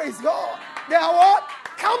 Praise God. They are what?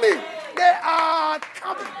 Coming. They are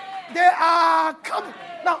coming. They are coming.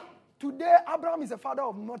 Now, today, Abraham is a father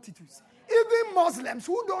of multitudes. Even Muslims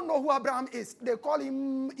who don't know who Abraham is, they call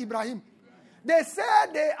him Ibrahim. They say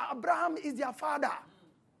Abraham is their father.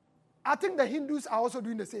 I think the Hindus are also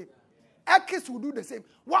doing the same. Ekis will do the same.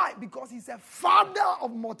 Why? Because he's a father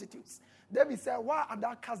of multitudes. David said, why art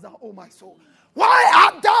thou cast down, O my soul? Why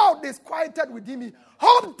art thou disquieted within me?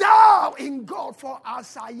 Hope thou in God, for I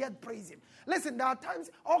shall yet praise him. Listen, there are times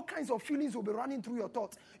all kinds of feelings will be running through your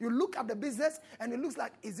thoughts. You look at the business and it looks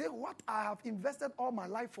like, is it what I have invested all my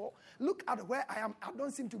life for? Look at where I am. I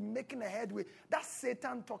don't seem to be making a headway. That's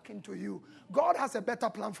Satan talking to you. God has a better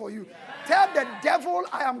plan for you. Tell the devil,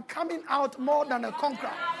 I am coming out more than a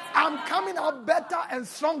conqueror. I'm coming out better and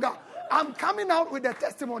stronger. I'm coming out with a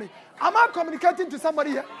testimony. Am I communicating to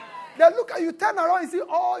somebody here? They look at you, turn around, you see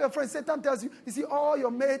all your friends. Satan tells you, you see all your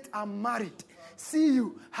mates are married. See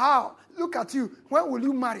you. How? Look at you. When will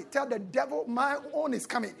you marry? Tell the devil, my own is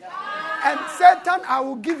coming. And Satan, I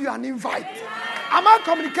will give you an invite. Am I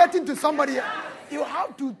communicating to somebody here? You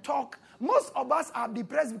have to talk. Most of us are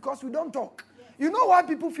depressed because we don't talk. You know why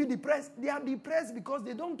people feel depressed? They are depressed because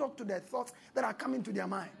they don't talk to their thoughts that are coming to their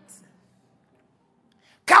minds.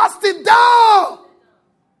 Cast it down.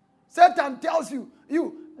 Satan tells you,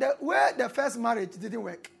 where the first marriage didn't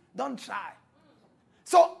work, don't try.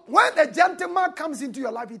 So when a gentleman comes into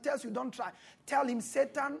your life, he tells you, don't try. Tell him,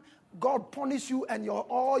 Satan, God punish you and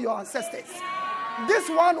all your ancestors. This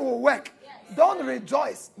one will work. Don't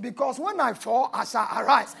rejoice, because when I fall, I shall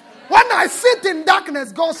arise. When I sit in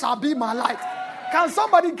darkness, God shall be my light. Can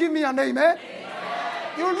somebody give me an amen?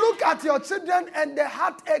 You look at your children and the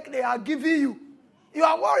heartache they are giving you. You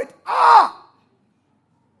are worried.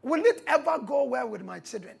 Will it ever go well with my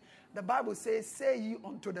children? The Bible says, say ye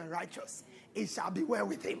unto the righteous, it shall be well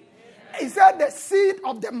with him. He said, the seed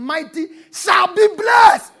of the mighty shall be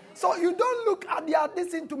blessed. So you don't look at this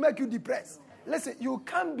thing to make you depressed. Listen, you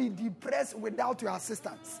can't be depressed without your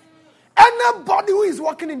assistance. Anybody who is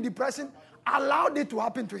walking in depression, allow it to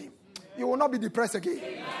happen to him. You will not be depressed again.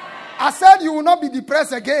 Amen. I said you will not be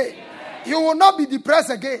depressed again. Amen. You will not be depressed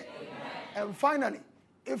again. Amen. And finally,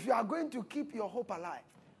 if you are going to keep your hope alive,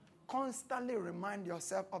 constantly remind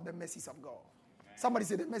yourself of the mercies of God. Somebody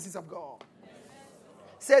say the mercies of God.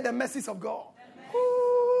 Say the mercies of God.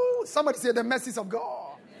 Ooh, somebody say the mercies of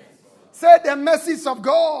God. Say the mercies of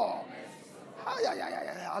God.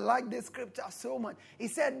 I like this scripture so much. He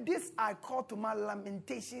said, this I call to my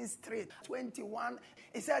Lamentations 3:21.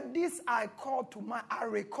 He said, this I call to my, I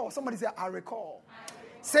recall. Somebody say, I recall.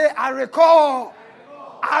 Say, I recall.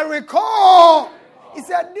 I recall. He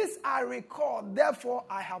said, this I recall, therefore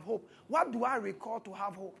I have hope. What do I recall to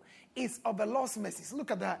have hope? It's of the Lord's mercies.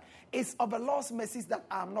 Look at that. It's of the Lord's mercies that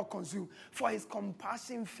I am not consumed. For his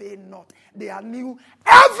compassion fail not. They are new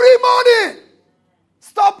every morning.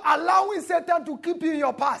 Stop allowing Satan to keep you in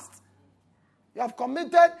your past. You have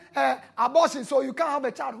committed abortion, so you can't have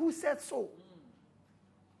a child. Who said so?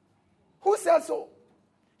 Who said so?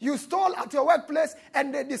 You stole at your workplace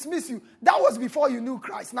and they dismiss you. That was before you knew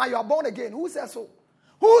Christ. Now you are born again. Who said so?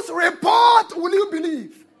 Whose report will you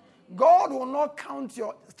believe? God will not count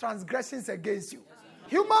your transgressions against you.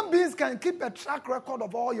 Human beings can keep a track record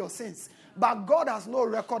of all your sins, but God has no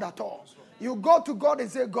record at all. You go to God and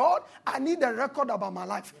say, God, I need a record about my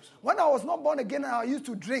life. When I was not born again and I used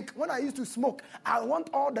to drink, when I used to smoke, I want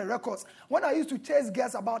all the records. When I used to chase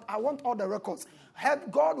girls about, I want all the records.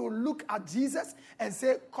 God will look at Jesus and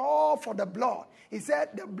say, call for the blood. He said,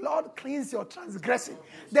 the blood cleans your transgression.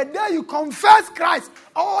 The day you confess Christ,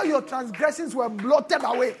 all your transgressions were blotted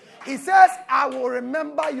away. He says, I will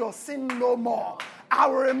remember your sin no more. I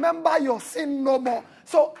will remember your sin no more.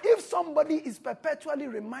 So if somebody is perpetually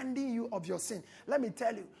reminding you of your sin, let me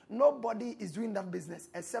tell you, nobody is doing that business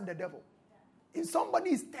except the devil. If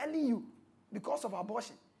somebody is telling you because of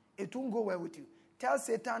abortion, it won't go well with you. Tell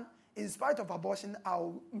Satan, in spite of abortion,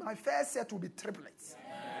 my first set will be triplets.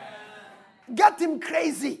 Get him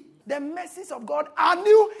crazy. The mercies of God are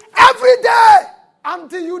new every day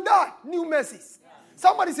until you die. New mercies.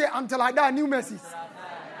 Somebody say, until I die, new mercies.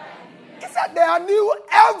 He said they are new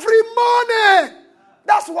every morning.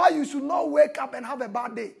 That's why you should not wake up and have a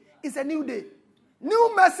bad day. It's a new day.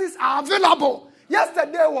 New mercies are available.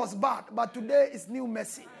 Yesterday was bad, but today is new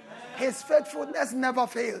mercy. His faithfulness never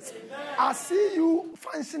fails. I see you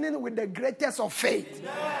functioning with the greatest of faith.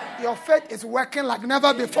 Your faith is working like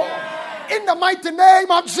never before. In the mighty name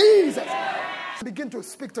of Jesus. Begin to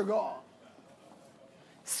speak to God.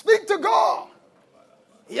 Speak to God.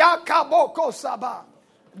 Yakaboko Saba.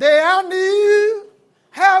 They are new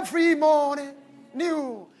every morning.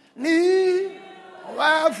 New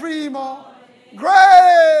every morning.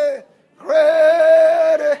 Great,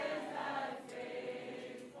 great.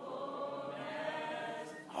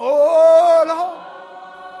 Oh Lord,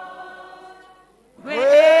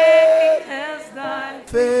 great is thy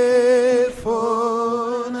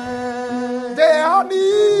faithfulness. They are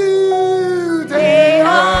new. They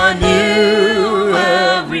are new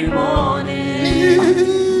every morning.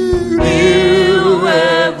 New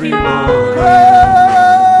every morning.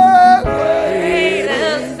 Great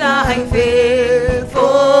is thy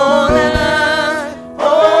faithfulness.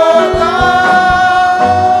 Oh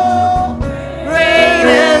Lord, great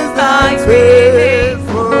is thy faithfulness.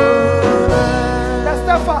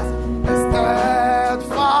 The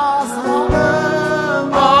steadfast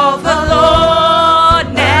love of the Lord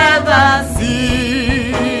never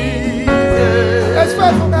ceases. His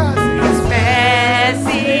faithfulness. His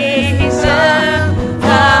mercies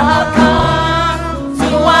shall come to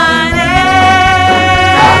an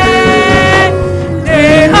end.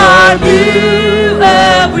 They are new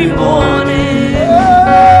every morning.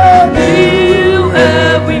 New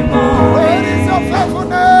every morning. Great is your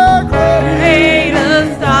faithfulness. Great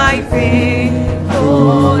is thy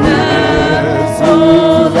faithfulness, O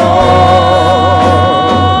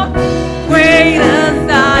Lord. Great is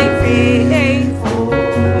thy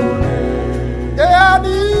faithfulness. They are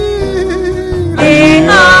new. They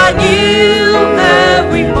are new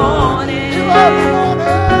every morning. New every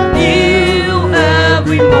morning. New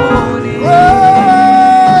every morning.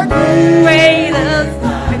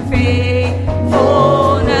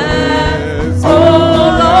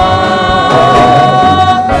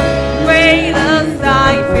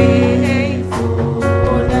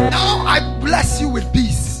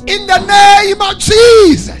 the name of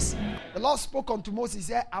Jesus. The Lord spoke unto Moses. He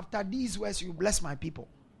said, after these words, you bless my people.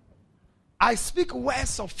 I speak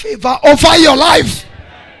words of favor over your life.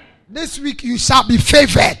 This week you shall be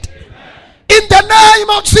favored. In the name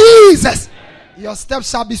of Jesus. Your steps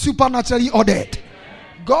shall be supernaturally ordered.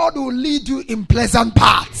 God will lead you in pleasant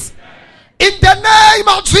paths. In the name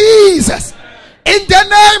of Jesus. In the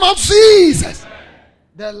name of Jesus.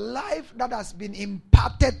 The life that has been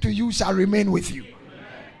imparted to you shall remain with you.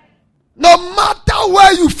 No matter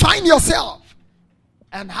where you find yourself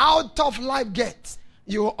and how tough life gets,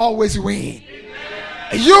 you will always win.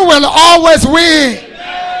 You will always win.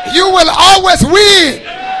 You will always win.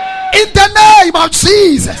 In the name of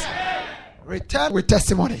Jesus. Return with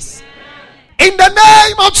testimonies. In the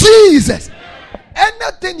name of Jesus.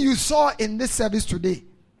 Anything you saw in this service today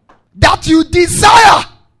that you desire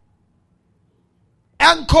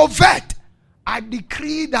and covet, I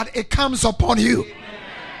decree that it comes upon you.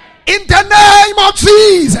 In the name of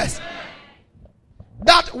Jesus.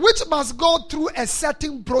 That which must go through a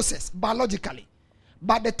certain process biologically.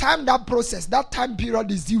 By the time that process, that time period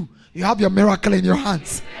is due, you have your miracle in your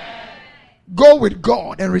hands. Go with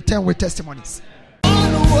God and return with testimonies.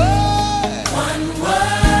 One word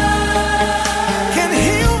can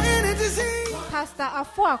heal any disease. Pastor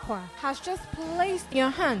Afuakwa has just placed in your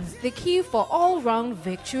hands the key for all-round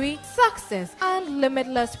victory, success, and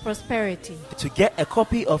limitless prosperity. To get a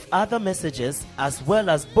copy of other messages as well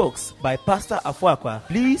as books by Pastor Afuakwa,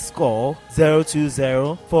 please call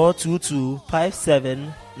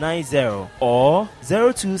 020-422-5790 or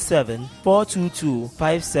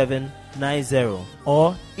 027-422-5790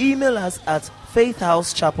 or email us at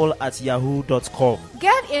faithhousechapel@yahoo.com.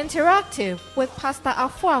 Get interactive with Pastor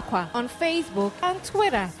Afuakwa on Facebook and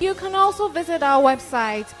Twitter. You can also visit our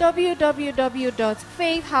website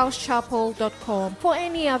www.faithhousechapel.com for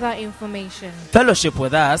any other information. Fellowship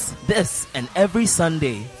with us this and every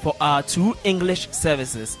Sunday for our 2 English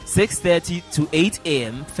services, 6:30 to 8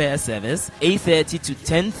 a.m. first service, 8:30 to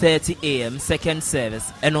 10:30 a.m. second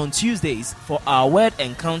service, and on Tuesdays for our Word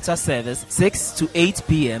Encounter service, 6 to 8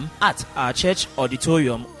 p.m. at our church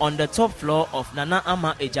auditorium on the top floor of Nana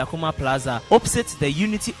Ama Ejakuma Plaza, opposite the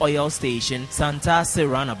Unity Oil Station, Santase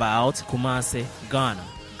Runabout, Kumasi, Ghana.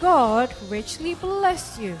 God richly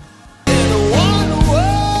bless you. One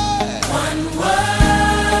word. One word.